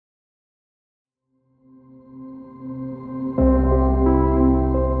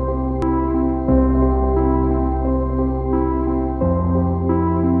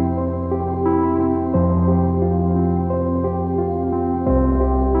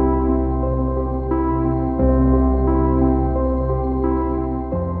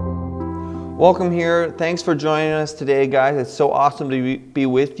Welcome here. Thanks for joining us today, guys. It's so awesome to be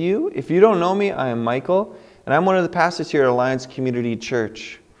with you. If you don't know me, I am Michael, and I'm one of the pastors here at Alliance Community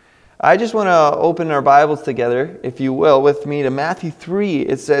Church. I just want to open our Bibles together, if you will, with me to Matthew 3.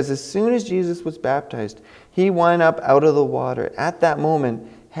 It says, as soon as Jesus was baptized, he went up out of the water. At that moment,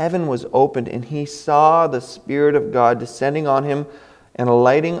 heaven was opened, and he saw the Spirit of God descending on him and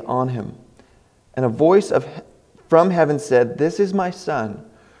alighting on him. And a voice from heaven said, "This is my Son,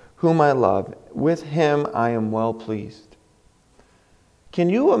 whom I love. With him I am well pleased." Can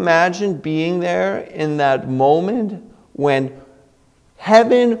you imagine being there in that moment when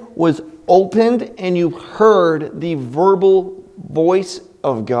heaven was opened and you heard the verbal voice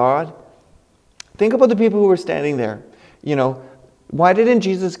of God? Think about the people who were standing there. You know, why didn't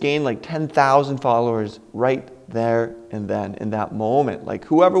Jesus gain like 10,000 followers right there and then in that moment? Like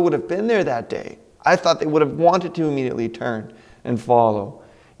whoever would have been there that day, I thought they would have wanted to immediately turn and follow.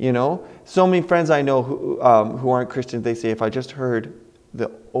 You know, so many friends I know who aren't Christians, they say, if I just heard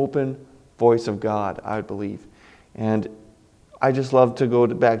the open voice of God, I would believe. And I just love to go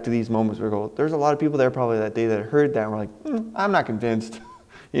back to these moments where there's a lot of people there probably that day that heard that and were like, I'm not convinced.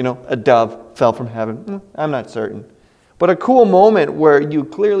 You know, a dove fell from heaven. I'm not certain. But a cool moment where you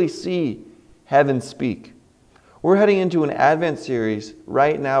clearly see heaven speak. We're heading into an Advent series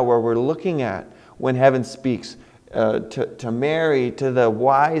right now where we're looking at when heaven speaks. To Mary, to the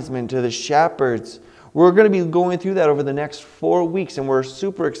wise men, to the shepherds. We're going to be going through that over the next 4 weeks, and we're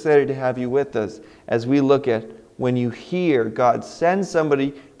super excited to have you with us as we look at when you hear God send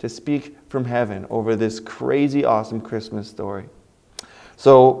somebody to speak from heaven over this crazy, awesome Christmas story.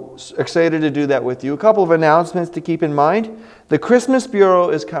 So excited to do that with you. A couple of announcements to keep in mind. The Christmas Bureau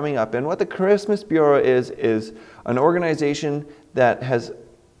is coming up, and what the Christmas Bureau is an organization that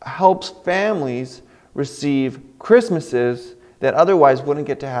helps families receive Christmases that otherwise wouldn't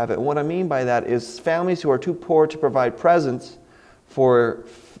get to have it. And what I mean by that is families who are too poor to provide presents for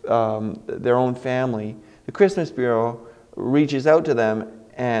their own family. The Christmas Bureau reaches out to them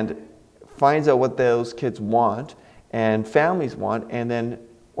and finds out what those kids want and families want, and then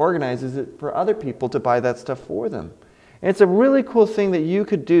organizes it for other people to buy that stuff for them. And it's a really cool thing that you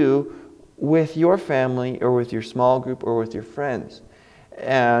could do with your family or with your small group or with your friends.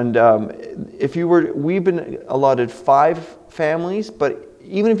 And we've been allotted 5 families, but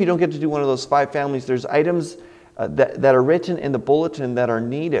even if you don't get to do one of those 5 families, there's items that are written in the bulletin that are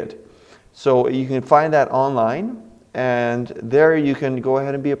needed. So you can find that online, and there you can go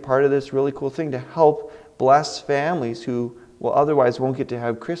ahead and be a part of this really cool thing to help bless families who otherwise won't get to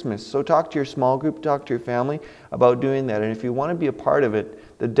have Christmas. So talk to your small group, talk to your family about doing that. And if you want to be a part of it,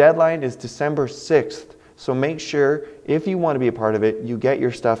 the deadline is December 6th. So make sure, if you want to be a part of it, you get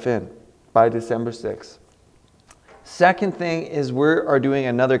your stuff in by December 6th. Second thing is we are doing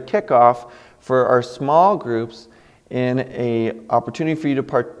another kickoff for our small groups in an opportunity for you to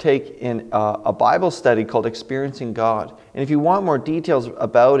partake in a Bible study called Experiencing God. And if you want more details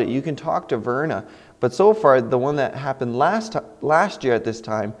about it, you can talk to Verna. But so far, the one that happened last year at this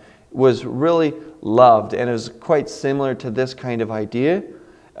time was really loved, and it was quite similar to this kind of idea.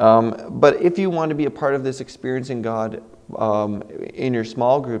 But if you want to be a part of this Experiencing God in your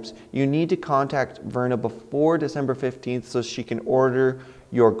small groups, you need to contact Verna before December 15th so she can order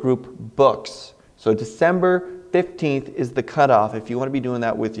your group books. So December 15th is the cutoff if you want to be doing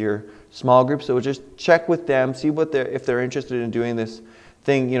that with your small group. So just check with them, see if they're interested in doing this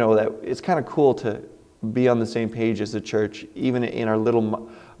thing. You know, that it's kind of cool to be on the same page as the church, even in our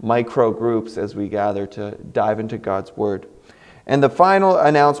little micro groups as we gather to dive into God's Word. And the final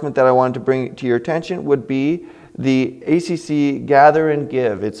announcement that I wanted to bring to your attention would be the ACC Gather and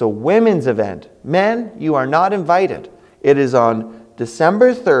Give. It's a women's event. Men, you are not invited. It is on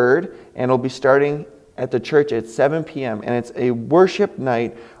December 3rd, and it'll be starting at the church at 7 p.m. And it's a worship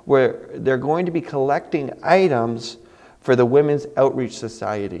night where they're going to be collecting items for the Women's Outreach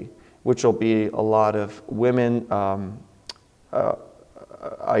Society, which will be a lot of women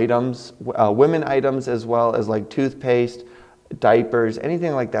items as well as like toothpaste, diapers,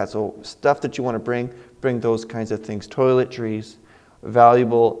 anything like that. So stuff that you want to bring those kinds of things, toiletries,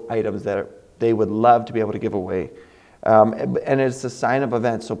 valuable items that they would love to be able to give away. And it's a sign-up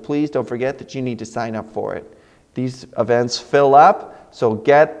event, so please don't forget that you need to sign up for it. These events fill up, so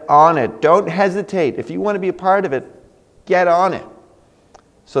get on it. Don't hesitate. If you want to be a part of it, get on it.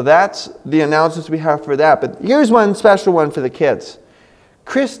 So that's the announcements we have for that. But here's one special one for the kids.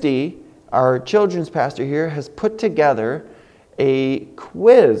 Christy, our children's pastor here, has put together a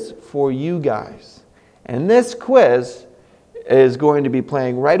quiz for you guys. And this quiz is going to be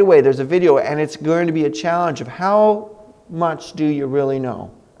playing right away. There's a video, and it's going to be a challenge of how much do you really know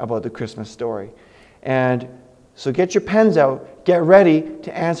about the Christmas story. And so get your pens out, get ready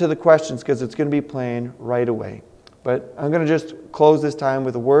to answer the questions because it's going to be playing right away. But I'm going to just close this time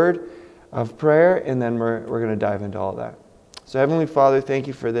with a word of prayer, and then we're going to dive into all that. So Heavenly Father, thank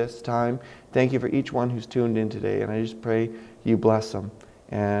you for this time. Thank you for each one who's tuned in today, and I just pray you bless them.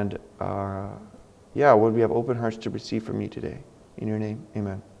 And would we have open hearts to receive from you today? In your name,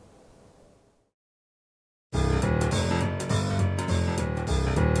 amen.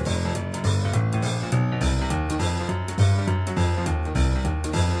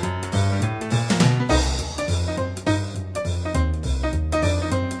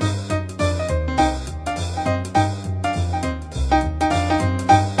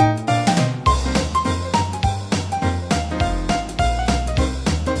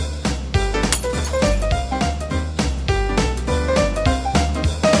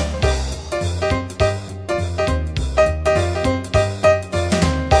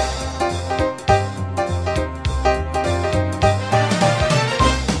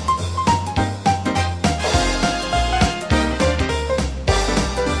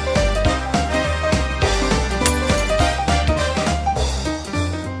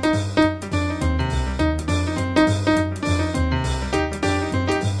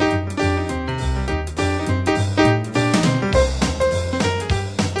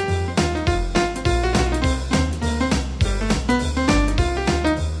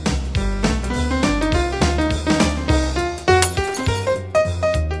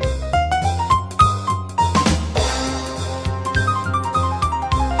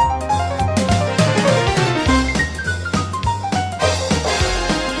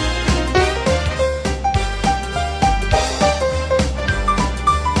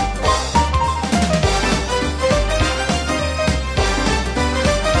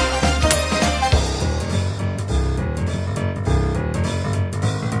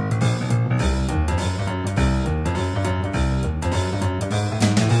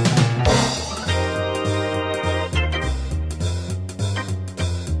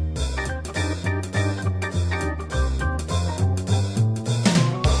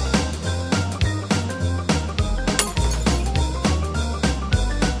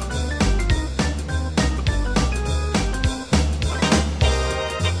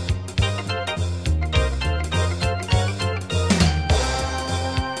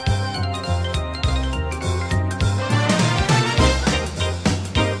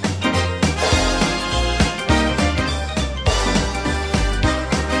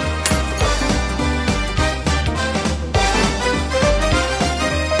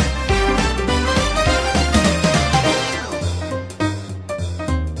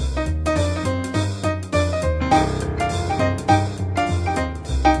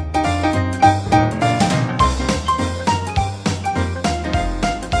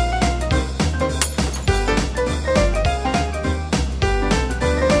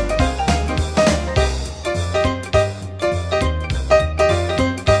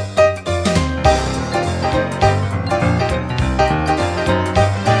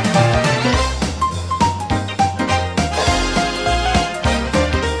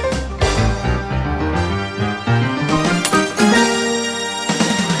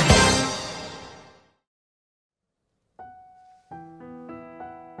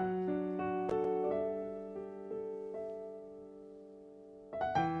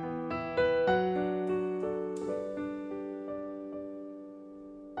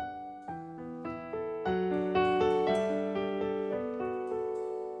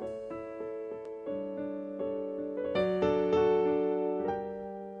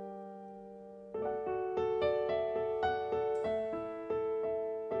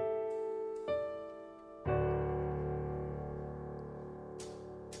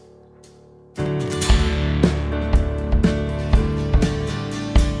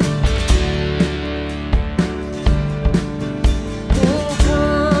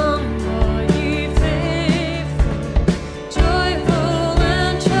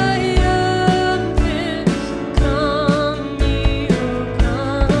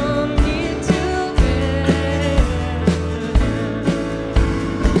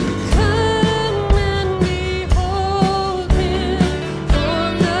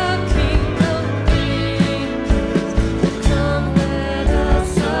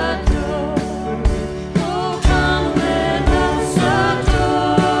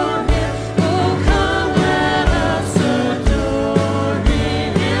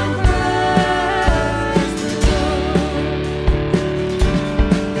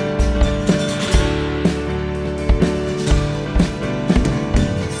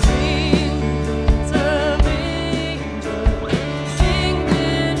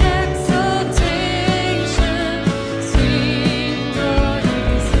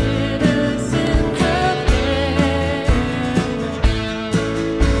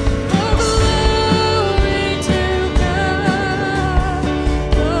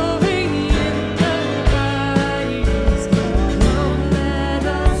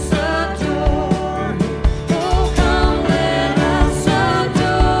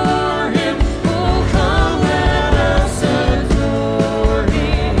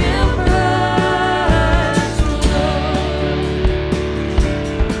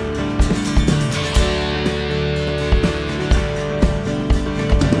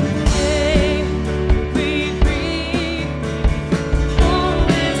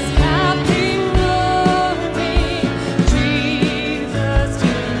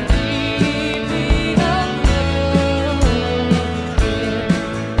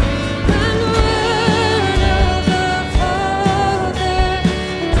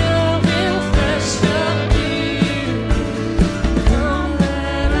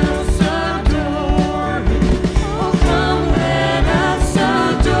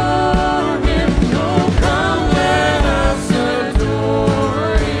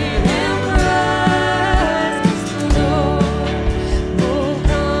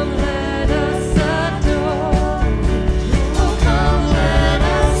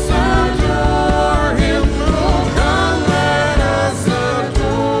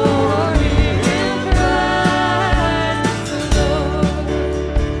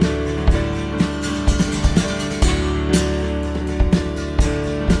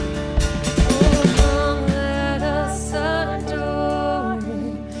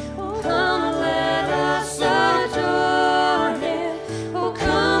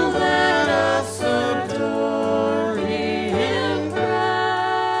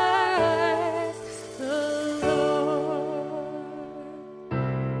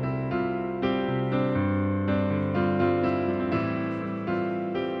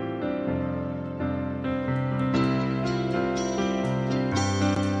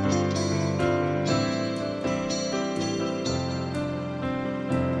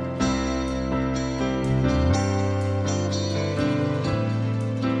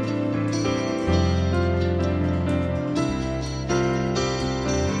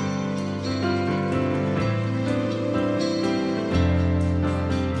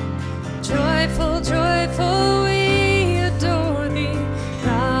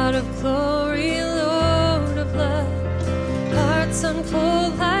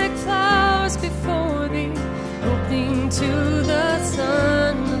 to the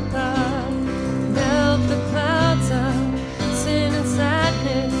sun above. Melt the clouds of sin and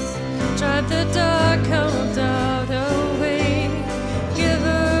sadness. Drive the dark cold doubt away.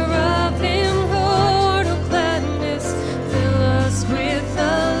 Giver of immortal gladness, fill us with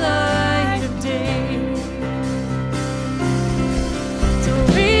the light of day. So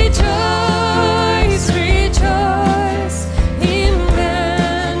rejoice, rejoice, Emmanuel.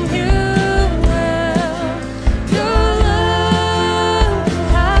 Your love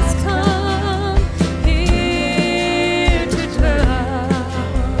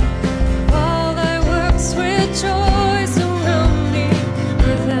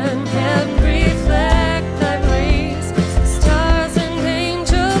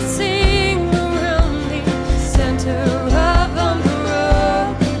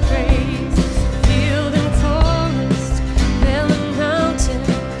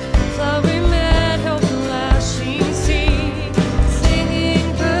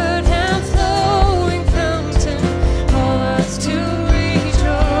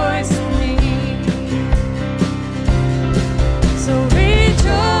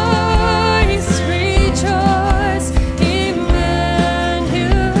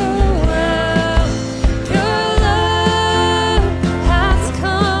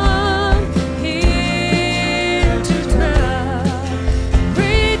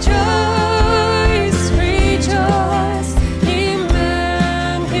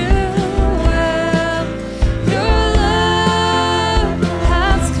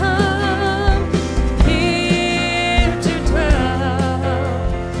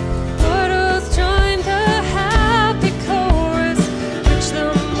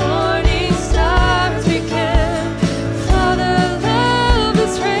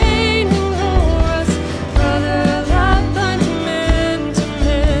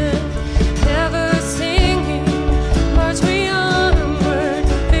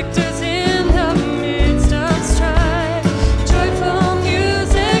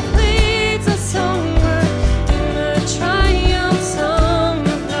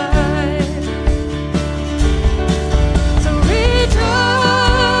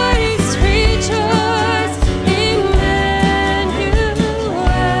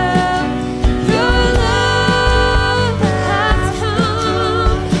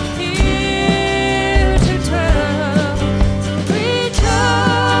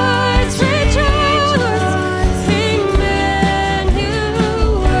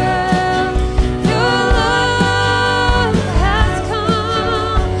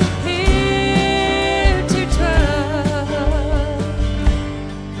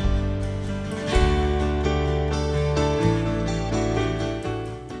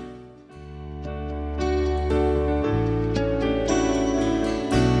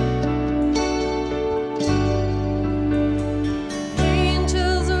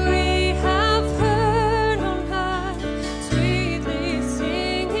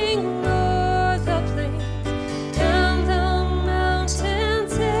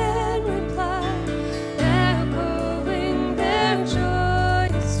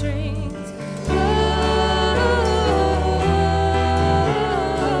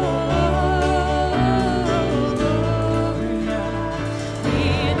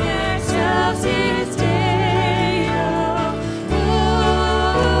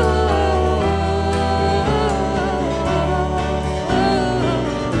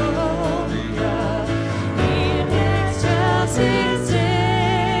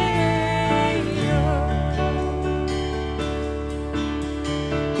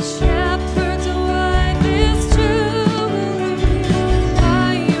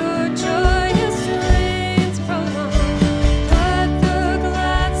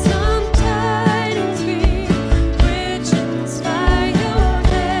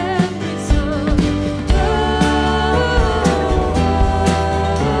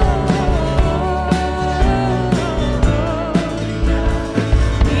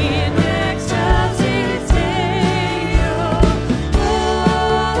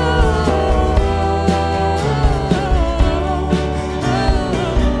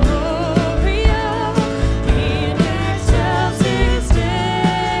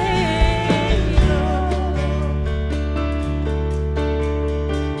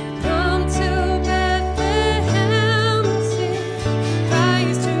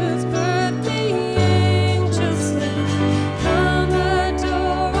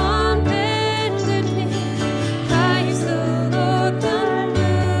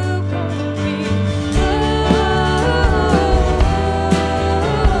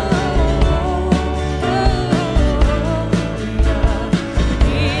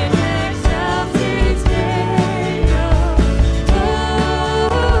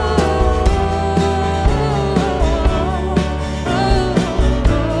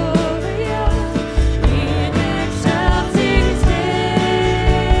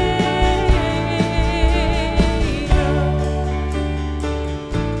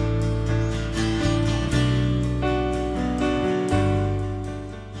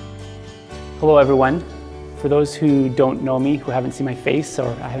Hello everyone. For those who don't know me, who haven't seen my face or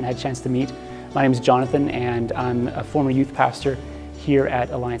I haven't had a chance to meet, my name is Jonathan and I'm a former youth pastor here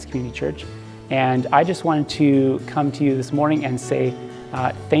at Alliance Community Church. And I just wanted to come to you this morning and say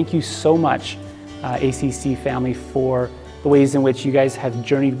thank you so much, ACC family, for the ways in which you guys have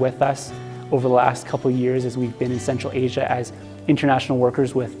journeyed with us over the last couple of years as we've been in Central Asia as international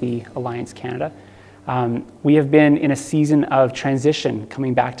workers with the Alliance Canada. We have been in a season of transition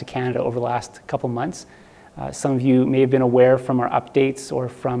coming back to Canada over the last couple months. Some of you may have been aware from our updates or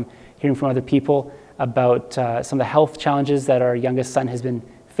from hearing from other people about some of the health challenges that our youngest son has been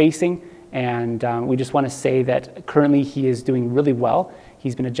facing. And we just want to say that currently he is doing really well.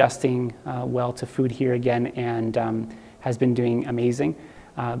 He's been adjusting well to food here again and has been doing amazing.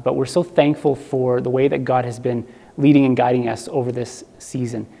 But we're so thankful for the way that God has been leading and guiding us over this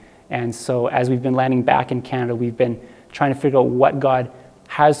season. And so as we've been landing back in Canada, we've been trying to figure out what God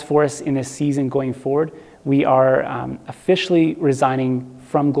has for us in this season going forward. We are officially resigning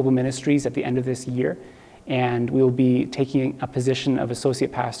from Global Ministries at the end of this year, and we will be taking a position of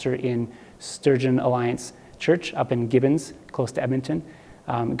associate pastor in Sturgeon Alliance Church up in Gibbons, close to Edmonton.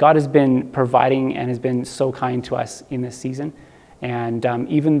 God has been providing and has been so kind to us in this season. And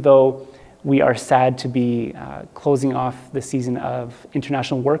even though we are sad to be closing off the season of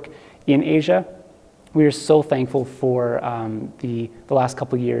international work in Asia, we are so thankful for the last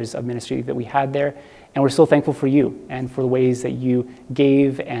couple of years of ministry that we had there. And we're so thankful for you and for the ways that you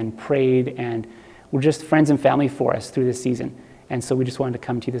gave and prayed and were just friends and family for us through this season. And so we just wanted to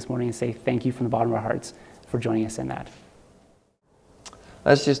come to you this morning and say thank you from the bottom of our hearts for joining us in that.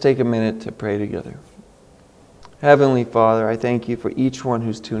 Let's just take a minute to pray together. Heavenly Father, I thank you for each one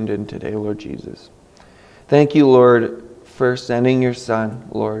who's tuned in today, Lord Jesus. Thank you, Lord, for sending your Son,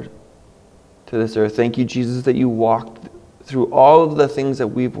 Lord, to this earth. Thank you, Jesus, that you walked through all of the things that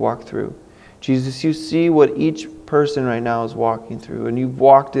we've walked through. Jesus, you see what each person right now is walking through, and you've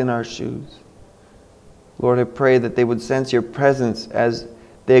walked in our shoes. Lord, I pray that they would sense your presence as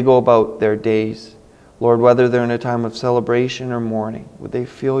they go about their days. Lord, whether they're in a time of celebration or mourning, would they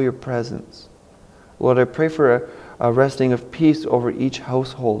feel your presence? Lord, I pray for a resting of peace over each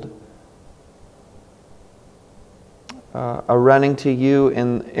household. A running to you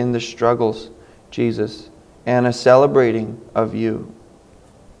in the struggles, Jesus, and a celebrating of you,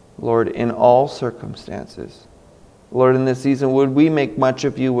 Lord, in all circumstances. Lord, in this season, would we make much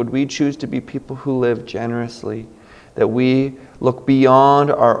of you? Would we choose to be people who live generously? That we look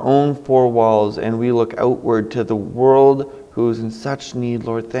beyond our own four walls and we look outward to the world who is in such need,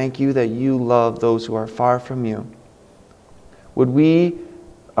 Lord. Thank you that you love those who are far from you. Would we,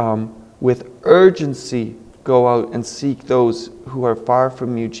 with urgency, go out and seek those who are far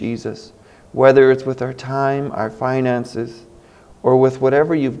from you, Jesus, whether it's with our time, our finances, or with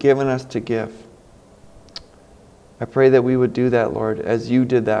whatever you've given us to give. I pray that we would do that, Lord, as you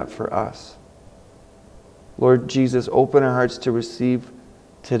did that for us. Lord Jesus, open our hearts to receive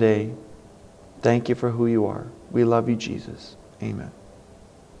today. Thank you for who you are. We love you, Jesus. Amen.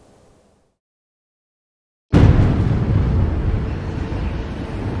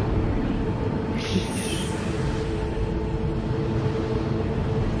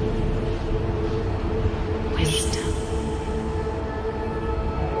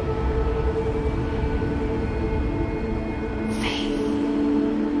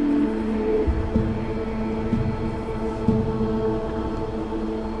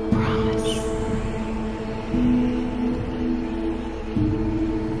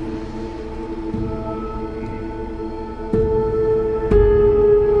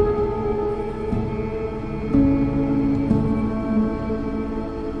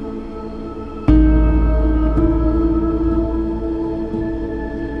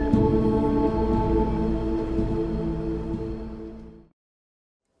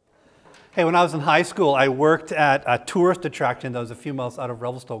 Hey, when I was in high school, I worked at a tourist attraction that was a few miles out of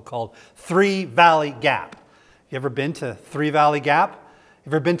Revelstoke called Three Valley Gap. You ever been to Three Valley Gap? You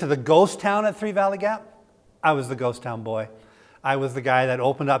ever been to the ghost town at Three Valley Gap? I was the ghost town boy. I was the guy that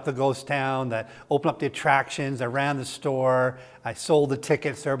opened up the ghost town, that opened up the attractions, I ran the store, I sold the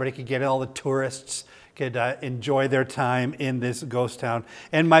tickets so everybody could get in, all the tourists could enjoy their time in this ghost town.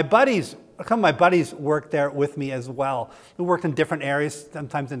 And my buddies, some of my buddies worked there with me as well. We worked in different areas,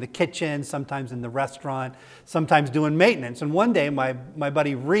 sometimes in the kitchen, sometimes in the restaurant, sometimes doing maintenance. And one day, my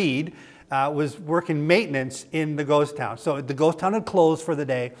buddy Reed was working maintenance in the ghost town. So the ghost town had closed for the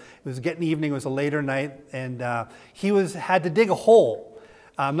day. It was getting evening, it was a later night, and he had to dig a hole.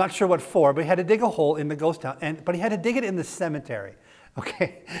 I'm not sure what for, but he had to dig a hole in the ghost town, but he had to dig it in the cemetery.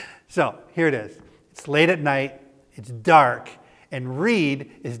 Okay, so here it is. It's late at night, it's dark, and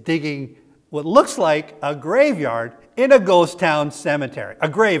Reed is digging what looks like a graveyard in a ghost town cemetery. A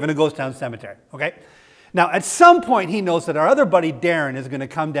grave in a ghost town cemetery, okay? Now, at some point, he knows that our other buddy, Darren, is going to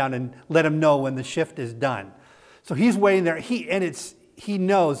come down and let him know when the shift is done. So he's waiting there. He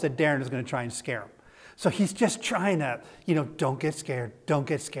knows that Darren is going to try and scare him. So he's just trying to, don't get scared, don't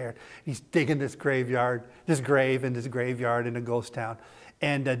get scared. He's digging this grave in this graveyard in a ghost town,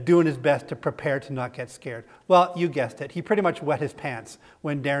 and doing his best to prepare to not get scared. Well, you guessed it. He pretty much wet his pants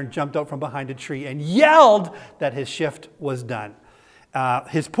when Darren jumped out from behind a tree and yelled that his shift was done.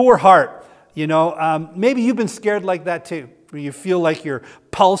 His poor heart, maybe you've been scared like that too, where you feel like your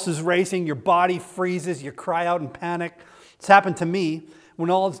pulse is racing, your body freezes, you cry out in panic. It's happened to me. When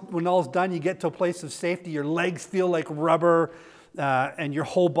all's done, you get to a place of safety, your legs feel like rubber, and your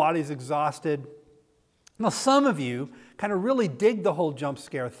whole body's exhausted. Now, some of you kind of really dig the whole jump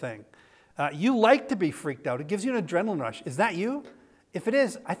scare thing. You like to be freaked out. It gives you an adrenaline rush. Is that you? If it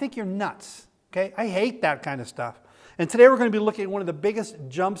is, I think you're nuts. Okay? I hate that kind of stuff. And today we're going to be looking at one of the biggest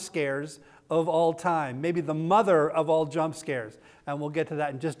jump scares of all time, maybe the mother of all jump scares. And we'll get to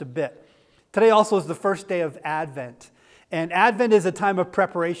that in just a bit. Today also is the first day of Advent. And Advent is a time of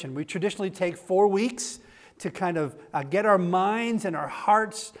preparation. We traditionally take 4 weeks to kind of get our minds and our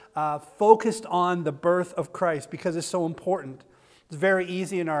hearts focused on the birth of Christ because it's so important. It's very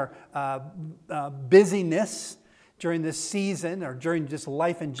easy in our busyness during this season or during just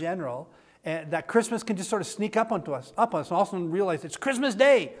life in general, that Christmas can just sort of sneak up on us, and also realize it's Christmas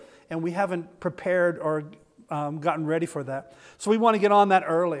Day and we haven't prepared or gotten ready for that. So we want to get on that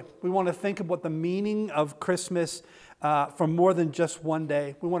early. We want to think about the meaning of Christmas for more than just one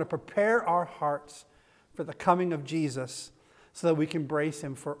day. We want to prepare our hearts for the coming of Jesus so that we can embrace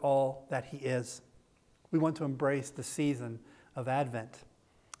him for all that he is. We want to embrace the season of Advent.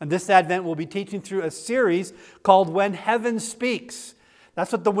 And this Advent we'll be teaching through a series called When Heaven Speaks.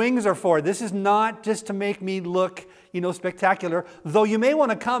 That's what the wings are for. This is not just to make me look, spectacular, though you may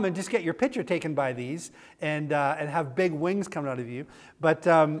want to come and just get your picture taken by these and have big wings coming out of you. But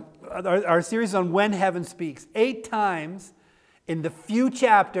our series on When Heaven Speaks, 8 times in the few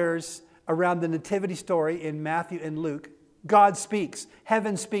chapters around the nativity story in Matthew and Luke, God speaks.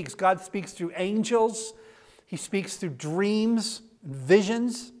 Heaven speaks. God speaks through angels. He speaks through dreams,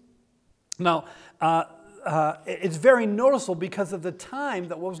 visions. Now, it's very noticeable because of the time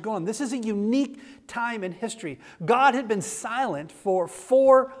that was going on. This is a unique time in history. God had been silent for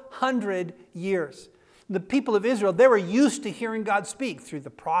 400 years. The people of Israel, they were used to hearing God speak through the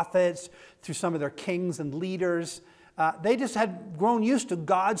prophets, through some of their kings and leaders. They just had grown used to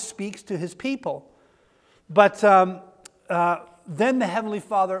God speaks to his people. But then the Heavenly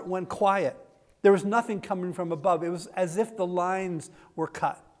Father went quiet. There was nothing coming from above. It was as if the lines were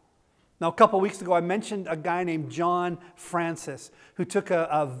cut. Now, a couple weeks ago, I mentioned a guy named John Francis who took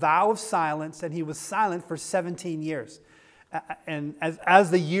a vow of silence, and he was silent for 17 years. And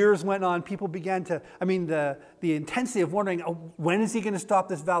as the years went on, people began to, the intensity of wondering, when is he going to stop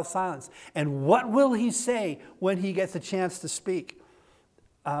this vow of silence? And what will he say when he gets a chance to speak?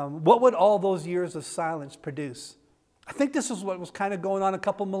 What would all those years of silence produce? I think this is what was kind of going on a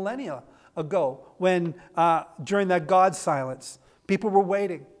couple millennia ago when, during that God silence, people were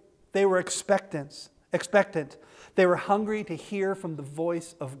waiting. They were expectant. They were hungry to hear from the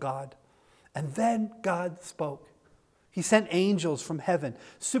voice of God. And then God spoke. He sent angels from heaven,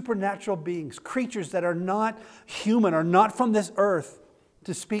 supernatural beings, creatures that are not human, are not from this earth,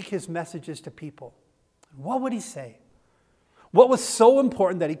 to speak his messages to people. What would he say? What was so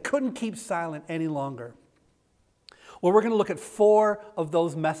important that he couldn't keep silent any longer? Well, we're going to look at 4 of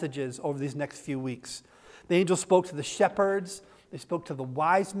those messages over these next few weeks. The angel spoke to the shepherds. They spoke to the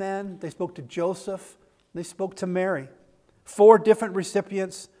wise men. They spoke to Joseph. They spoke to Mary. 4 different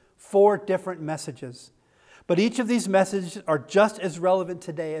recipients, 4 different messages. But each of these messages are just as relevant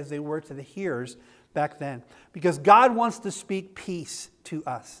today as they were to the hearers back then. Because God wants to speak peace to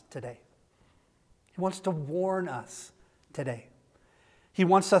us today. He wants to warn us today. He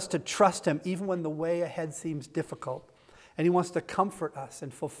wants us to trust him even when the way ahead seems difficult. And he wants to comfort us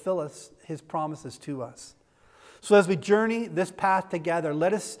and fulfill his promises to us. So as we journey this path together,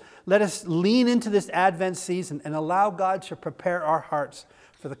 let us lean into this Advent season and allow God to prepare our hearts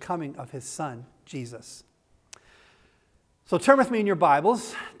for the coming of his Son, Jesus. So turn with me in your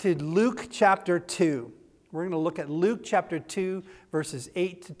Bibles to Luke chapter 2. We're going to look at Luke chapter 2, verses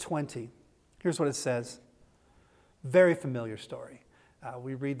 8 to 20. Here's what it says. Very familiar story.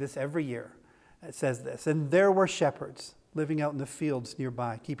 We read this every year. It says this, "And there were shepherds living out in the fields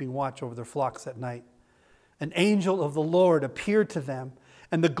nearby, keeping watch over their flocks at night. An angel of the Lord appeared to them,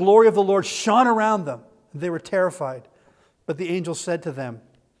 and the glory of the Lord shone around them. They were terrified. But the angel said to them,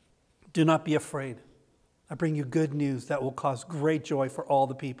 Do not be afraid. I bring you good news that will cause great joy for all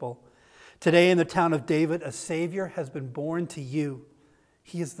the people. Today in the town of David, a Savior has been born to you.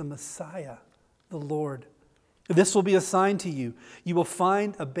 He is the Messiah, the Lord. This will be a sign to you. You will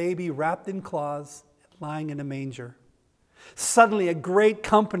find a baby wrapped in cloths, lying in a manger. Suddenly a great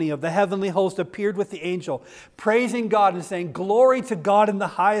company of the heavenly host appeared with the angel, praising God and saying, "Glory to God in the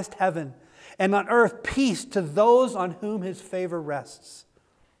highest heaven, and on earth peace to those on whom his favor rests."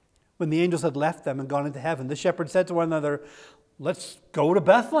 When the angels had left them and gone into heaven, the shepherds said to one another, "Let's go to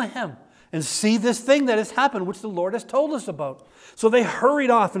Bethlehem and see this thing that has happened, which the Lord has told us about." So they hurried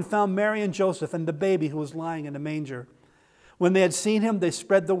off and found Mary and Joseph and the baby who was lying in a manger. When they had seen him, they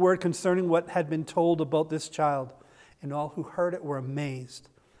spread the word concerning what had been told about this child. And all who heard it were amazed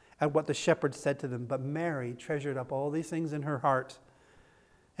at what the shepherds said to them. But Mary treasured up all these things in her heart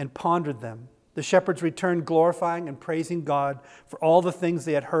and pondered them. The shepherds returned, glorifying and praising God for all the things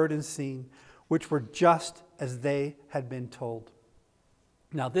they had heard and seen, which were just as they had been told.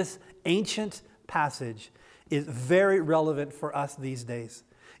 Now, this ancient passage is very relevant for us these days.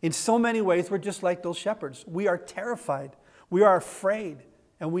 In so many ways, we're just like those shepherds. We are terrified, we are afraid,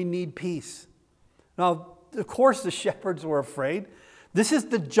 and we need peace. Now, of course, the shepherds were afraid. This is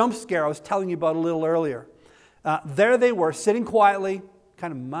the jump scare I was telling you about a little earlier. There they were, sitting quietly,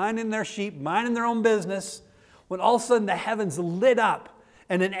 kind of minding their sheep, minding their own business, when all of a sudden the heavens lit up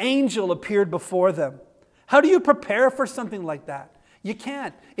and an angel appeared before them. How do you prepare for something like that? You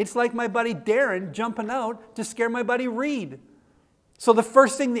can't. It's like my buddy Darren jumping out to scare my buddy Reed. So the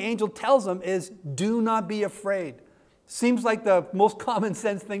first thing the angel tells them is, "Do not be afraid." Seems like the most common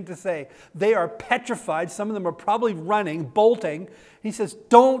sense thing to say. They are petrified. Some of them are probably running, bolting. He says,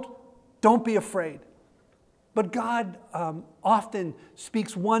 don't be afraid. But God often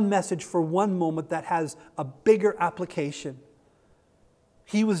speaks one message for one moment that has a bigger application.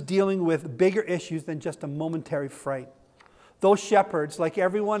 He was dealing with bigger issues than just a momentary fright. Those shepherds, like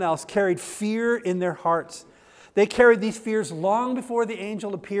everyone else, carried fear in their hearts. They carried these fears long before the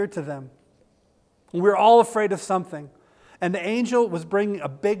angel appeared to them. We're all afraid of something. And the angel was bringing a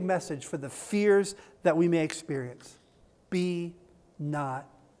big message for the fears that we may experience. Be not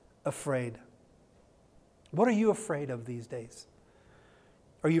afraid. What are you afraid of these days?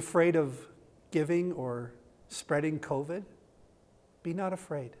 Are you afraid of giving or spreading COVID? Be not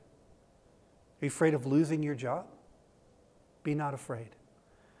afraid. Are you afraid of losing your job? Be not afraid.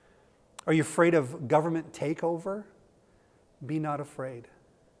 Are you afraid of government takeover? Be not afraid.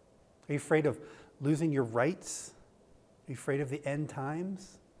 Are you afraid of losing your rights? Are you afraid of the end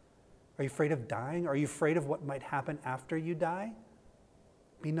times? Are you afraid of dying? Are you afraid of what might happen after you die?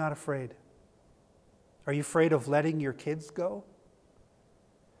 Be not afraid. Are you afraid of letting your kids go?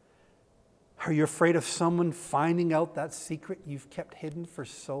 Are you afraid of someone finding out that secret you've kept hidden for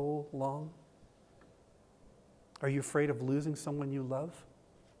so long? Are you afraid of losing someone you love?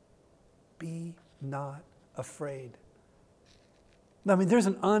 Be not afraid. I mean, there's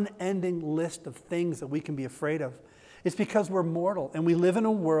an unending list of things that we can be afraid of. It's because we're mortal and we live in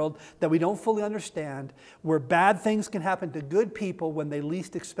a world that we don't fully understand, where bad things can happen to good people when they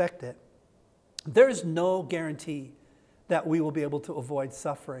least expect it. There is no guarantee that we will be able to avoid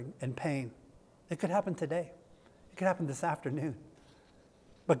suffering and pain. It could happen today. It could happen this afternoon.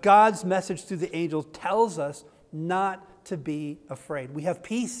 But God's message through the angels tells us not to be afraid. We have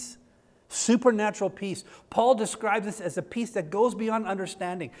peace, supernatural peace. Paul describes this as a peace that goes beyond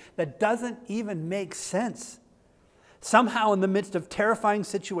understanding, that doesn't even make sense. Somehow in the midst of terrifying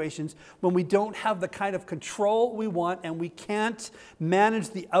situations, when we don't have the kind of control we want and we can't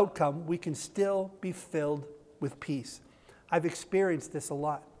manage the outcome, we can still be filled with peace. I've experienced this a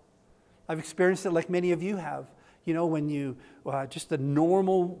lot. I've experienced it like many of you have. You know, when you, just the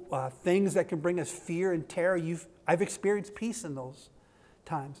normal things that can bring us fear and terror, I've experienced peace in those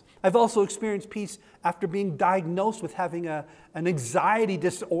times. I've also experienced peace after being diagnosed with having an anxiety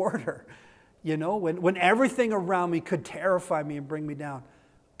disorder. You know, when everything around me could terrify me and bring me down,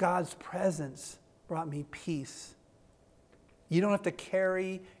 God's presence brought me peace. You don't have to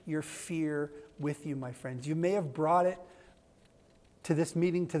carry your fear with you, my friends. You may have brought it to this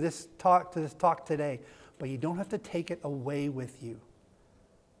meeting, to this talk today, but you don't have to take it away with you.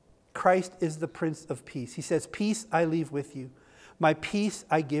 Christ is the Prince of Peace. He says, "Peace I leave with you. My peace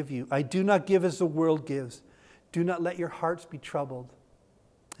I give you. I do not give as the world gives. Do not let your hearts be troubled,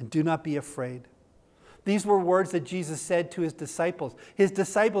 and do not be afraid." These were words that Jesus said to his disciples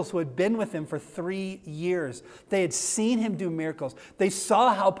who had been with him for 3 years. They had seen him do miracles. They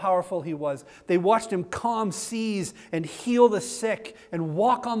saw how powerful he was. They watched him calm seas and heal the sick and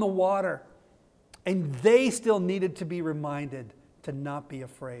walk on the water. And they still needed to be reminded to not be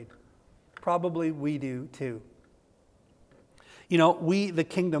afraid. Probably we do too. You know, we, the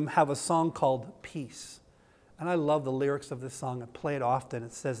kingdom, have a song called Peace. And I love the lyrics of this song. I play it often.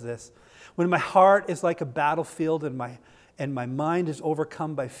 It says this: when my heart is like a battlefield and my mind is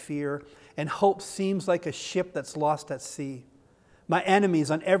overcome by fear, and hope seems like a ship that's lost at sea. My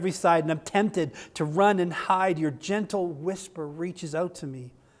enemies on every side, and I'm tempted to run and hide. Your gentle whisper reaches out to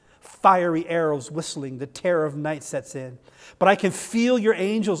me. Fiery arrows whistling, the terror of night sets in. But I can feel your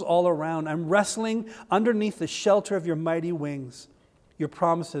angels all around. I'm wrestling underneath the shelter of your mighty wings. Your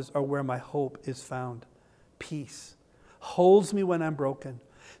promises are where my hope is found. Peace holds me when I'm broken.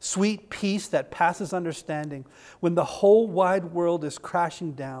 Sweet peace that passes understanding. When the whole wide world is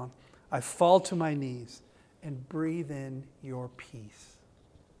crashing down, I fall to my knees and breathe in your peace.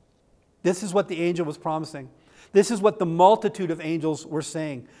 This is what the angel was promising. This is what the multitude of angels were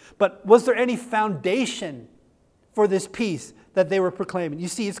saying. But was there any foundation for this peace that they were proclaiming? You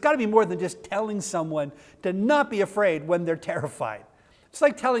see, it's got to be more than just telling someone to not be afraid when they're terrified. It's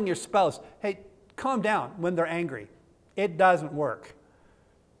like telling your spouse, hey, calm down when they're angry. It doesn't work.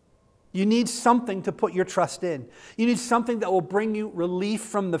 You need something to put your trust in. You need something that will bring you relief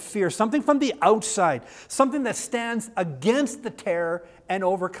from the fear, something from the outside, something that stands against the terror and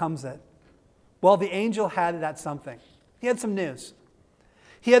overcomes it. Well, the angel had that something. He had some news.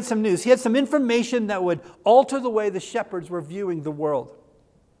 He had some news. He had some information that would alter the way the shepherds were viewing the world.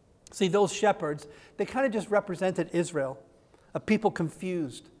 See, those shepherds, they kind of just represented Israel, a people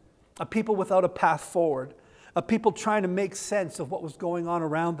confused, a people without a path forward, a people trying to make sense of what was going on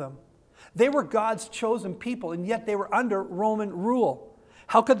around them. They were God's chosen people, and yet they were under Roman rule.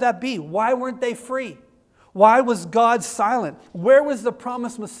 How could that be? Why weren't they free? Why was God silent? Where was the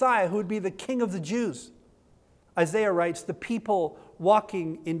promised Messiah who would be the King of the Jews? Isaiah writes, the people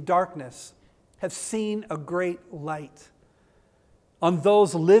walking in darkness have seen a great light. On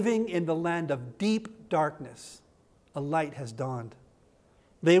those living in the land of deep darkness, a light has dawned.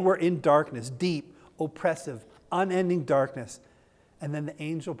 They were in darkness, deep, oppressive, unending darkness. And then the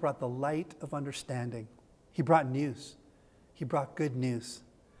angel brought the light of understanding. He brought news. He brought good news.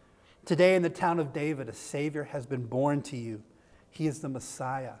 Today in the town of David, a Savior has been born to you. He is the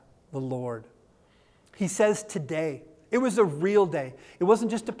Messiah, the Lord. He says today. It was a real day. It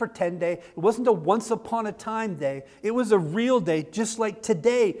wasn't just a pretend day. It wasn't a once upon a time day. It was a real day, just like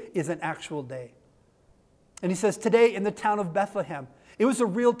today is an actual day. And he says today in the town of Bethlehem. It was a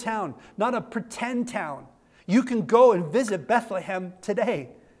real town, not a pretend town. You can go and visit Bethlehem today.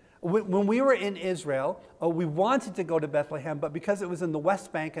 When we were in Israel, we wanted to go to Bethlehem, but because it was in the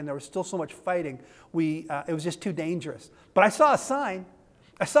West Bank and there was still so much fighting, it was just too dangerous. But I saw a sign.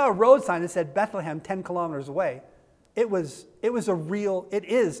 I saw a road sign that said Bethlehem 10 kilometers away. It is a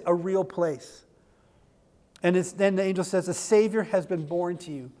real place. And then the angel says, a Savior has been born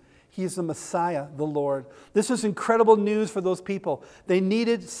to you. He is the Messiah, the Lord. This was incredible news for those people. They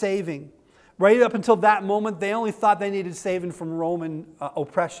needed saving. Right up until that moment, they only thought they needed saving from Roman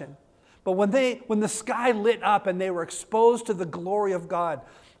oppression. But when the sky lit up and they were exposed to the glory of God,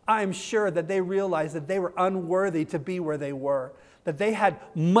 I am sure that they realized that they were unworthy to be where they were, that they had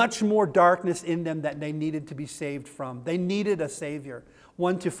much more darkness in them that they needed to be saved from. They needed a Savior,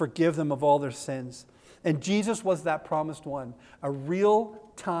 one to forgive them of all their sins. And Jesus was that promised one, a real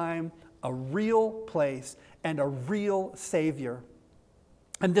time, a real place, and a real Savior.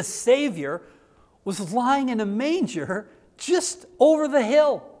 And the Savior was lying in a manger just over the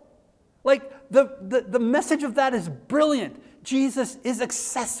hill. Like the message of that is brilliant. Jesus is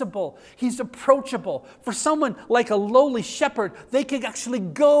accessible. He's approachable. For someone like a lowly shepherd, they could actually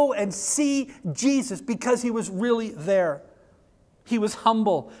go and see Jesus because he was really there. He was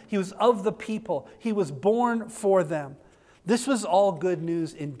humble. He was of the people. He was born for them. This was all good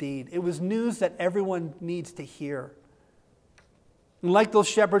news indeed. It was news that everyone needs to hear. And like those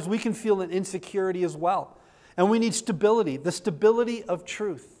shepherds, we can feel an insecurity as well. And we need stability, the stability of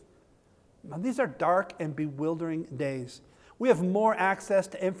truth. Now, these are dark and bewildering days. We have more access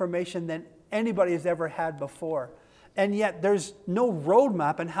to information than anybody has ever had before. And yet there's no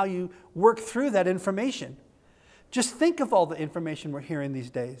roadmap on how you work through that information. Just think of all the information we're hearing these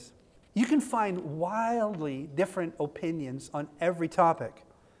days. You can find wildly different opinions on every topic.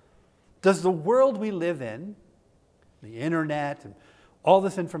 Does the world we live in, the internet and all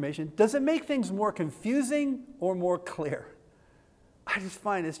this information, does it make things more confusing or more clear? I just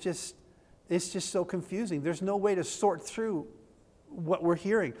find it's just so confusing. There's no way to sort through what we're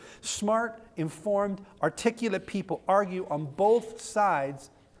hearing. Smart, informed, articulate people argue on both sides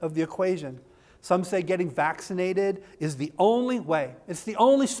of the equation. Some say getting vaccinated is the only way. It's the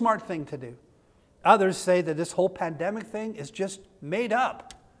only smart thing to do. Others say that this whole pandemic thing is just made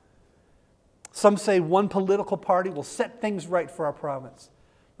up. Some say one political party will set things right for our province.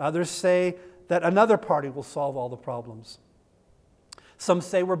 Others say that another party will solve all the problems. Some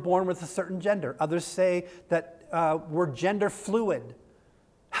say we're born with a certain gender. Others say that we're gender fluid.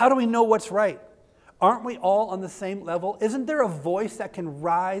 How do we know what's right? Aren't we all on the same level? Isn't there a voice that can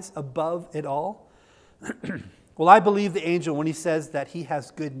rise above it all? Well, I believe the angel when he says that he has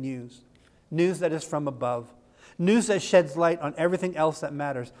good news. News that is from above. News that sheds light on everything else that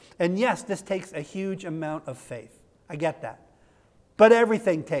matters. And yes, this takes a huge amount of faith. I get that. But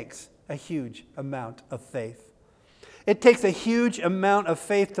everything takes a huge amount of faith. It takes a huge amount of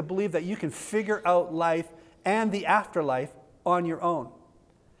faith to believe that you can figure out life and the afterlife on your own.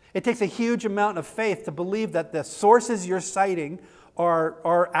 It takes a huge amount of faith to believe that the sources you're citing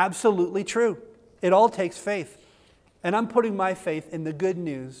are absolutely true. It all takes faith. And I'm putting my faith in the good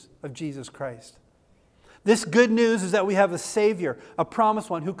news of Jesus Christ. This good news is that we have a Savior, a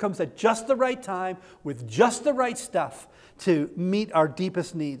promised one, who comes at just the right time with just the right stuff to meet our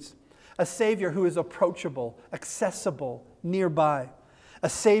deepest needs. A Savior who is approachable, accessible, nearby. A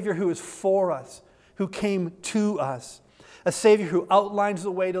Savior who is for us, who came to us. A Savior who outlines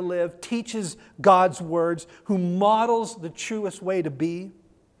the way to live, teaches God's words, who models the truest way to be.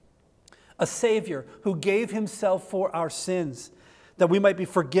 A Savior who gave himself for our sins, that we might be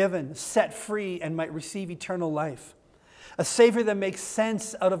forgiven, set free, and might receive eternal life. A Savior that makes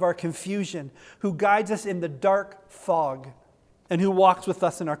sense out of our confusion, who guides us in the dark fog, and who walks with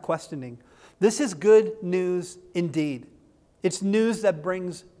us in our questioning. This is good news indeed. It's news that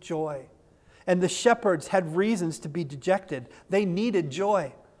brings joy. And the shepherds had reasons to be dejected. They needed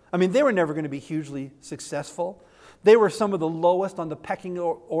joy. I mean, they were never going to be hugely successful. They were some of the lowest on the pecking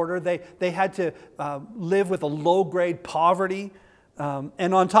order. They had to live with a low-grade poverty.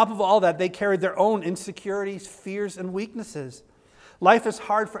 And on top of all that, they carried their own insecurities, fears, and weaknesses. Life is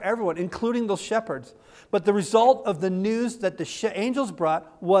hard for everyone, including those shepherds. But the result of the news that the angels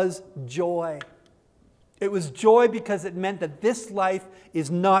brought was joy. It was joy because it meant that this life is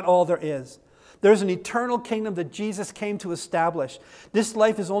not all there is. There's an eternal kingdom that Jesus came to establish. This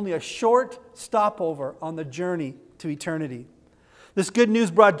life is only a short stopover on the journey to eternity. This good news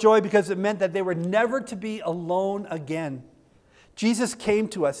brought joy because it meant that they were never to be alone again. Jesus came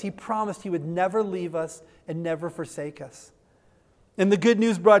to us. He promised he would never leave us and never forsake us. And the good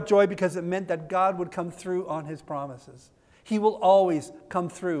news brought joy because it meant that God would come through on his promises. He will always come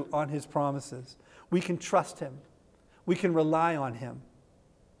through on his promises. We can trust him. We can rely on him.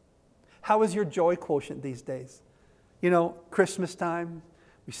 How is your joy quotient these days? You know, Christmas time,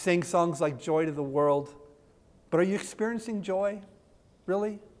 we sing songs like Joy to the World. But are you experiencing joy?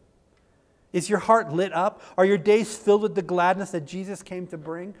 Really? Is your heart lit up? Are your days filled with the gladness that Jesus came to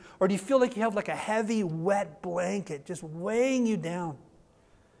bring? Or do you feel like you have like a heavy, wet blanket just weighing you down?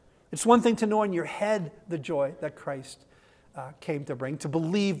 It's one thing to know in your head the joy that Christ came to bring, to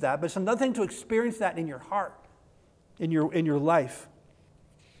believe that. But it's another thing to experience that in your heart, in your life.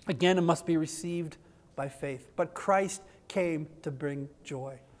 Again, it must be received by faith. But Christ came to bring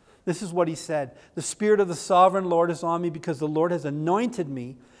joy. This is what he said. The Spirit of the sovereign Lord is on me because the Lord has anointed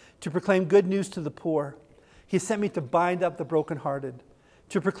me to proclaim good news to the poor. He sent me to bind up the brokenhearted,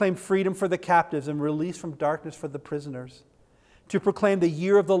 to proclaim freedom for the captives and release from darkness for the prisoners, to proclaim the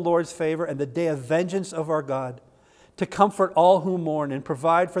year of the Lord's favor and the day of vengeance of our God, to comfort all who mourn and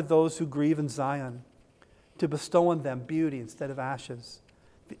provide for those who grieve in Zion, to bestow on them beauty instead of ashes,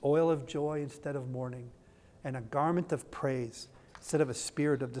 the oil of joy instead of mourning, and a garment of praise instead of a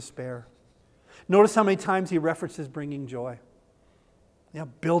spirit of despair. Notice how many times he references bringing joy.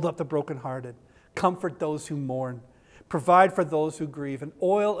 Build up the brokenhearted, comfort those who mourn, provide for those who grieve, an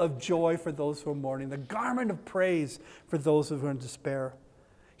oil of joy for those who are mourning, the garment of praise for those who are in despair.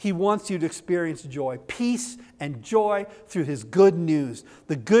 He wants you to experience joy, peace and joy through his good news.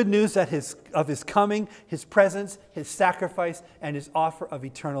 The good news of his coming, his presence, his sacrifice, and his offer of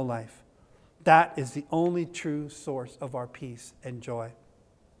eternal life. That is the only true source of our peace and joy.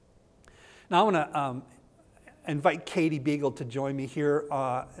 Now I want to invite Katie Beagle to join me here.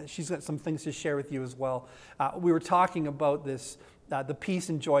 She's got some things to share with you as well. We were talking about this, the peace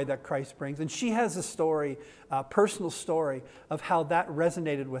and joy that Christ brings. And she has a story, a personal story of how that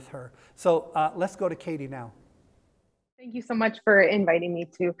resonated with her. So let's go to Katie now. Thank you so much for inviting me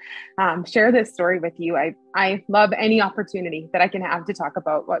to share this story with you. I love any opportunity that I can have to talk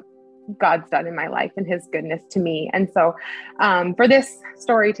about what God's done in my life and his goodness to me. And so for this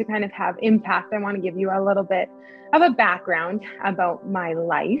story to kind of have impact, I want to give you a little bit of a background about my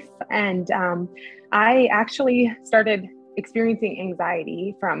life. And I actually started experiencing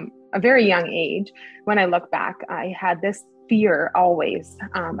anxiety from a very young age. When I look back, I had this fear always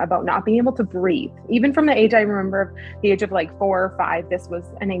about not being able to breathe. Even from the age I remember, the age of like 4 or 5, this was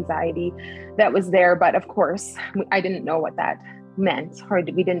an anxiety that was there. But of course, I didn't know what that meant, or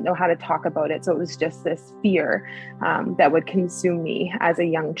we didn't know how to talk about it. So it was just this fear that would consume me as a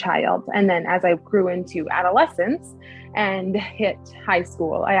young child. And then as I grew into adolescence and hit high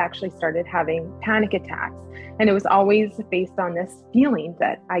school, I actually started having panic attacks. And it was always based on this feeling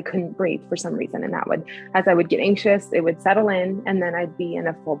that I couldn't breathe for some reason. And that would, as I would get anxious, it would settle in, and then I'd be in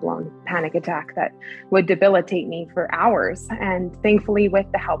a full-blown panic attack that would debilitate me for hours. And thankfully, with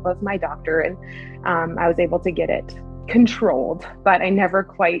the help of my doctor, and I was able to get it controlled, but I never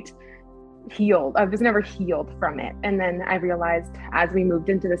quite healed. I was never healed from it. And then I realized as we moved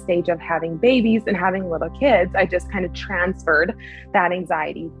into the stage of having babies and having little kids, I just kind of transferred that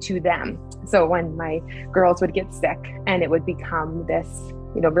anxiety to them. So when my girls would get sick and it would become this,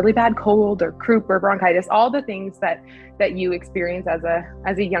 really bad cold or croup or bronchitis, all the things that you experience as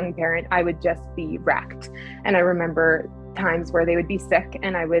a young parent, I would just be wrecked. And I remember times where they would be sick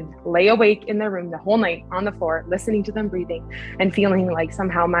and I would lay awake in their room the whole night on the floor, listening to them breathing and feeling like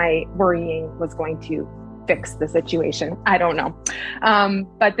somehow my worrying was going to fix the situation. I don't know.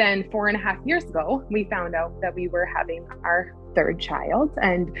 But then 4.5 years ago, we found out that we were having our third child,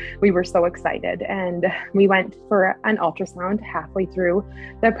 and we were so excited. And we went for an ultrasound halfway through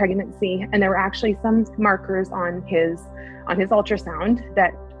the pregnancy, and there were actually some markers on his ultrasound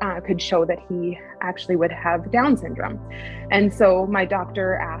that could show that he actually would have Down syndrome. And so my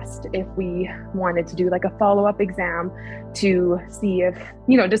doctor asked if we wanted to do like a follow-up exam to see if,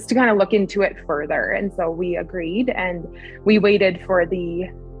 just to kind of look into it further. And so we agreed, and we waited for the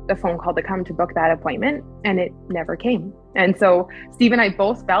phone call to come to book that appointment, and it never came. And so Steve and I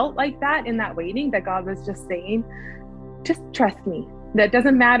both felt like that in that waiting, that God was just saying, just trust me. That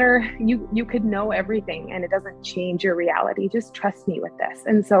doesn't matter. You could know everything and it doesn't change your reality. Just trust me with this.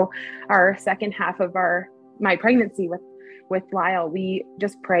 And so our second half of my pregnancy with Lyle, we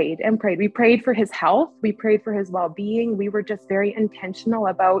just prayed and prayed. We prayed for his health. We prayed for his well-being. We were just very intentional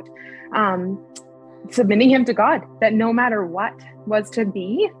about submitting him to God, that no matter what was to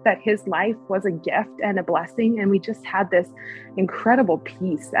be, that his life was a gift and a blessing. And we just had this incredible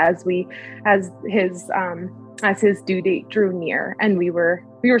peace as his due date drew near, and we were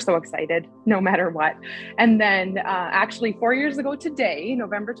so excited no matter what. And then actually 4 years ago today,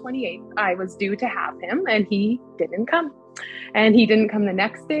 November 28th, I was due to have him, and he didn't come. And he didn't come the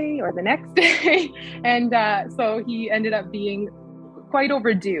next day or the next day. And so he ended up being quite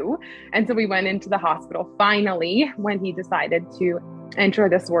overdue. And so we went into the hospital finally when he decided to enter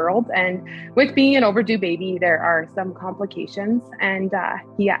this world. And with being an overdue baby, there are some complications. And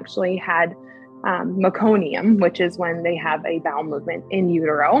he actually had meconium, which is when they have a bowel movement in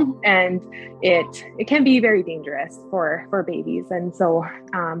utero, and it can be very dangerous for babies. And so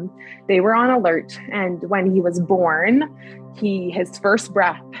they were on alert. And when he was born, his first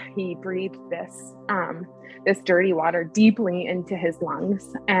breath, he breathed this dirty water deeply into his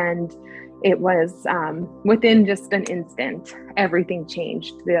lungs, and it was within just an instant, everything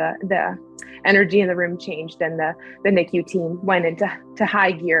changed. The energy in the room changed, and the NICU team went into high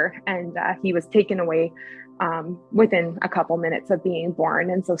gear, and he was taken away within a couple minutes of being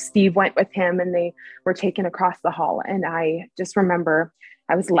born. And so Steve went with him, and they were taken across the hall. And I just remember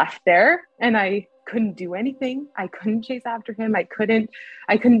I was left there, and I couldn't do anything. I couldn't chase after him. I couldn't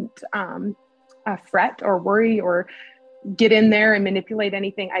fret or worry or get in there and manipulate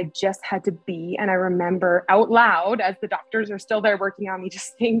anything. I just had to be. And I remember out loud, as the doctors are still there working on me,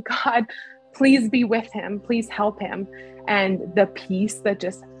 just saying, God, please be with him. Please help him. And the peace that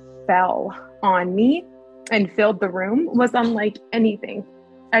just fell on me and filled the room was unlike anything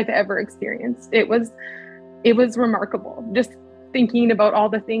I've ever experienced. It was remarkable. Just thinking about all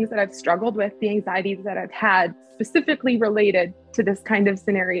the things that I've struggled with, the anxieties that I've had specifically related to this kind of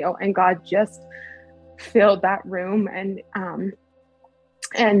scenario. And God just filled that room. And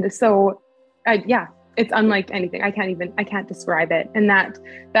so it's unlike anything. I can't describe it. And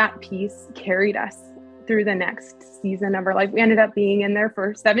that peace carried us through the next season of our life. We ended up being in there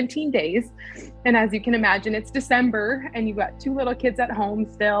for 17 days. And as you can imagine, it's December and you've got 2 little kids at home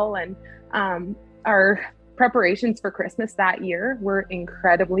still. And our preparations for Christmas that year were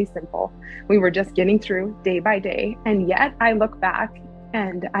incredibly simple. We were just getting through day by day. And yet I look back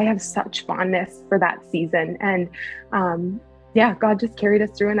and I have such fondness for that season. And God just carried us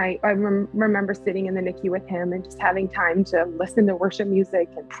through. And I remember sitting in the NICU with him and just having time to listen to worship music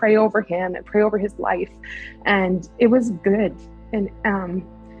and pray over him and pray over his life. And it was good. And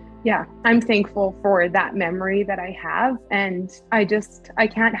Yeah, I'm thankful for that memory that I have. And I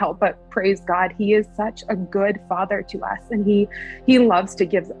can't help but praise God. He is such a good father to us. And he loves to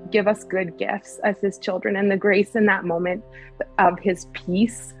give us good gifts as his children. And the grace in that moment of his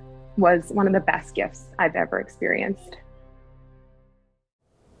peace was one of the best gifts I've ever experienced.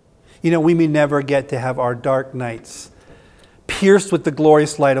 You know, we may never get to have our dark nights pierced with the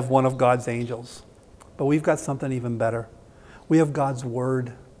glorious light of one of God's angels. But we've got something even better. We have God's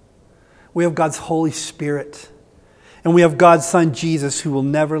Word. We have God's Holy Spirit. And we have God's Son, Jesus, who will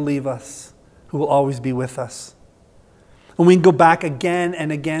never leave us, who will always be with us. And we can go back again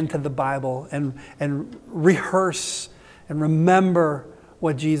and again to the Bible and rehearse and remember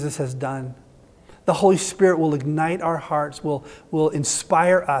what Jesus has done. The Holy Spirit will ignite our hearts, will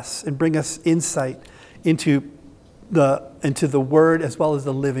inspire us and bring us insight into the Word as well as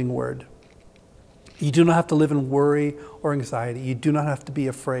the living Word. You do not have to live in worry or anxiety. You do not have to be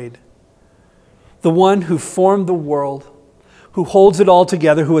afraid. The one who formed the world, who holds it all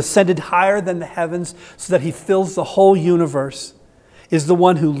together, who ascended higher than the heavens so that he fills the whole universe, is the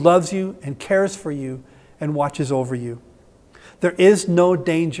one who loves you and cares for you and watches over you. There is no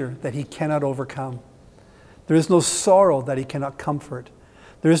danger that he cannot overcome. There is no sorrow that he cannot comfort.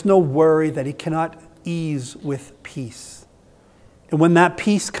 There is no worry that he cannot ease with peace. And when that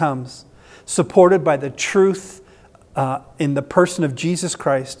peace comes, supported by the truth in the person of Jesus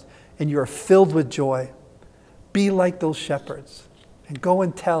Christ, and you are filled with joy, be like those shepherds and go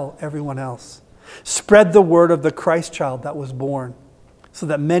and tell everyone else. Spread the word of the Christ child that was born, so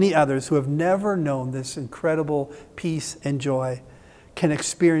that many others who have never known this incredible peace and joy can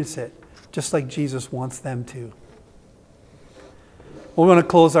experience it just like Jesus wants them to. We're going to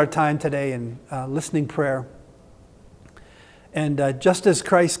close our time today in listening prayer. And just as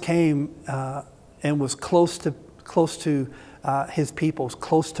Christ came and was close to his people,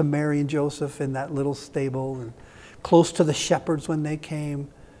 close to Mary and Joseph in that little stable, and close to the shepherds when they came,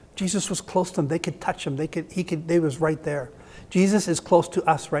 Jesus was close to them. They could touch him. They was right there. Jesus is close to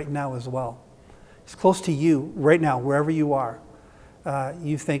us right now as well. He's close to you right now, wherever you are.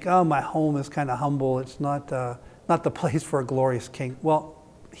 You think, oh, my home is kind of humble. It's not the place for a glorious king. Well,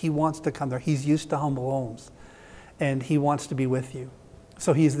 he wants to come there. He's used to humble homes, and he wants to be with you.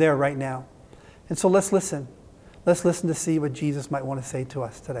 So he's there right now. And so let's listen. Let's listen to see what Jesus might want to say to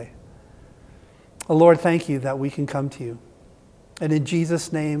us today. Oh, Lord, thank you that we can come to you. And in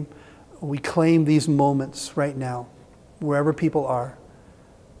Jesus' name, we claim these moments right now, wherever people are.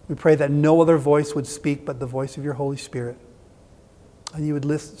 We pray that no other voice would speak but the voice of your Holy Spirit. And you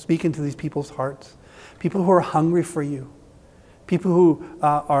would speak into these people's hearts. People who are hungry for you. People who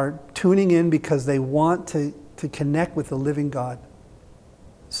are tuning in because they want to connect with the living God.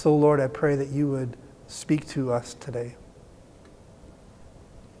 So, Lord, I pray that you would speak to us today.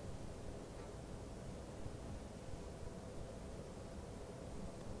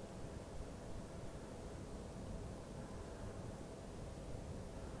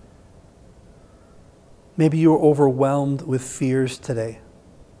 Maybe you're overwhelmed with fears today.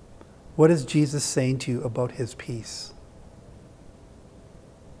 What is Jesus saying to you about his peace?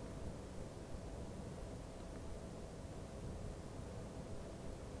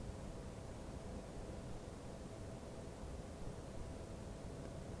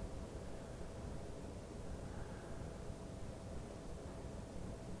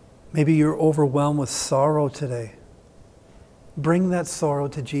 Maybe you're overwhelmed with sorrow today. Bring that sorrow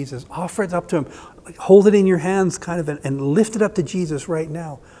to Jesus. Offer it up to him. Hold it in your hands and lift it up to Jesus right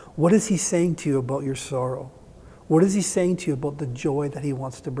now. What is he saying to you about your sorrow? What is he saying to you about the joy that he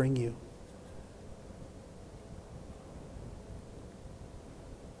wants to bring you?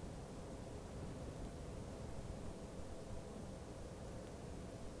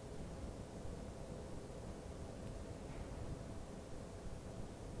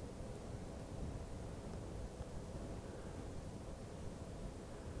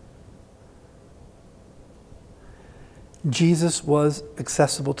 Jesus was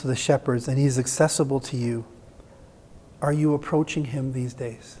accessible to the shepherds, and he's accessible to you. Are you approaching him these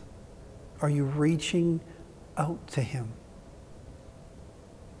days? Are you reaching out to him?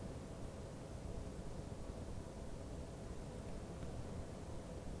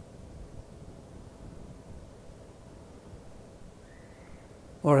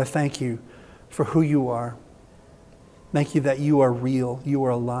 Lord, I thank you for who you are. Thank you that you are real, you are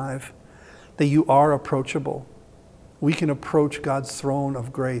alive, that you are approachable. We can approach God's throne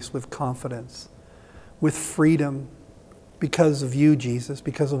of grace with confidence, with freedom, because of you, Jesus,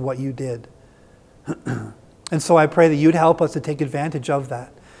 because of what you did. And so I pray that you'd help us to take advantage of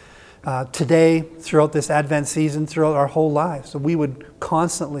that, today, throughout this Advent season, throughout our whole lives. So we would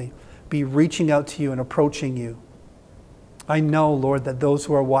constantly be reaching out to you and approaching you. I know, Lord, that those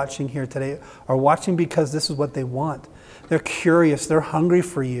who are watching here today are watching because this is what they want. They're curious. They're hungry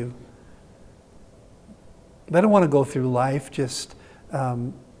for you. They don't want to go through life just,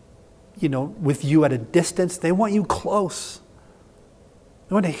 with you at a distance. They want you close.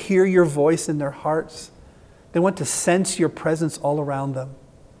 They want to hear your voice in their hearts. They want to sense your presence all around them.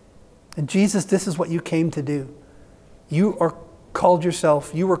 And Jesus, this is what you came to do. You were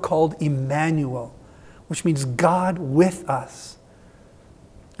called Emmanuel, which means God with us.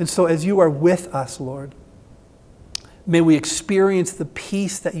 And so as you are with us, Lord, may we experience the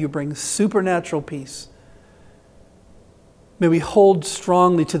peace that you bring, supernatural peace. May we hold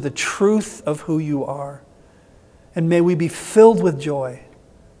strongly to the truth of who you are. And may we be filled with joy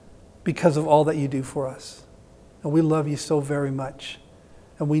because of all that you do for us. And we love you so very much.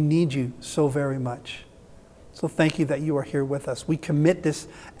 And we need you so very much. So thank you that you are here with us. We commit this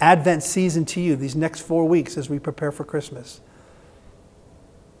Advent season to you, these next 4 weeks as we prepare for Christmas.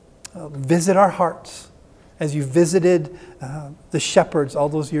 Visit our hearts as you visited the shepherds all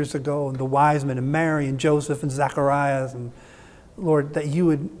those years ago, and the wise men, and Mary, and Joseph, and Zacharias, and Lord, that you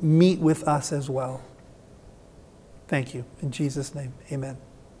would meet with us as well. Thank you. In Jesus' name, amen.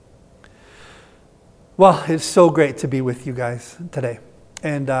 Well, it's so great to be with you guys today.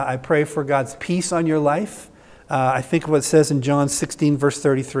 And I pray for God's peace on your life. I think of what it says in John 16, verse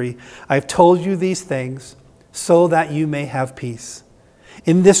 33. I've told you these things so that you may have peace.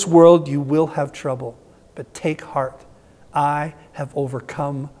 In this world you will have trouble, but take heart. I have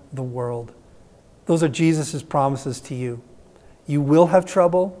overcome the world. Those are Jesus' promises to you. You will have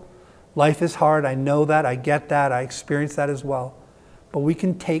trouble. Life is hard. I know that. I get that. I experience that as well. But we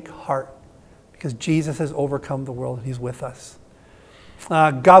can take heart because Jesus has overcome the world and he's with us.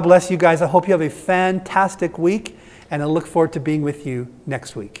 God bless you guys. I hope you have a fantastic week, and I look forward to being with you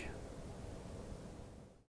next week.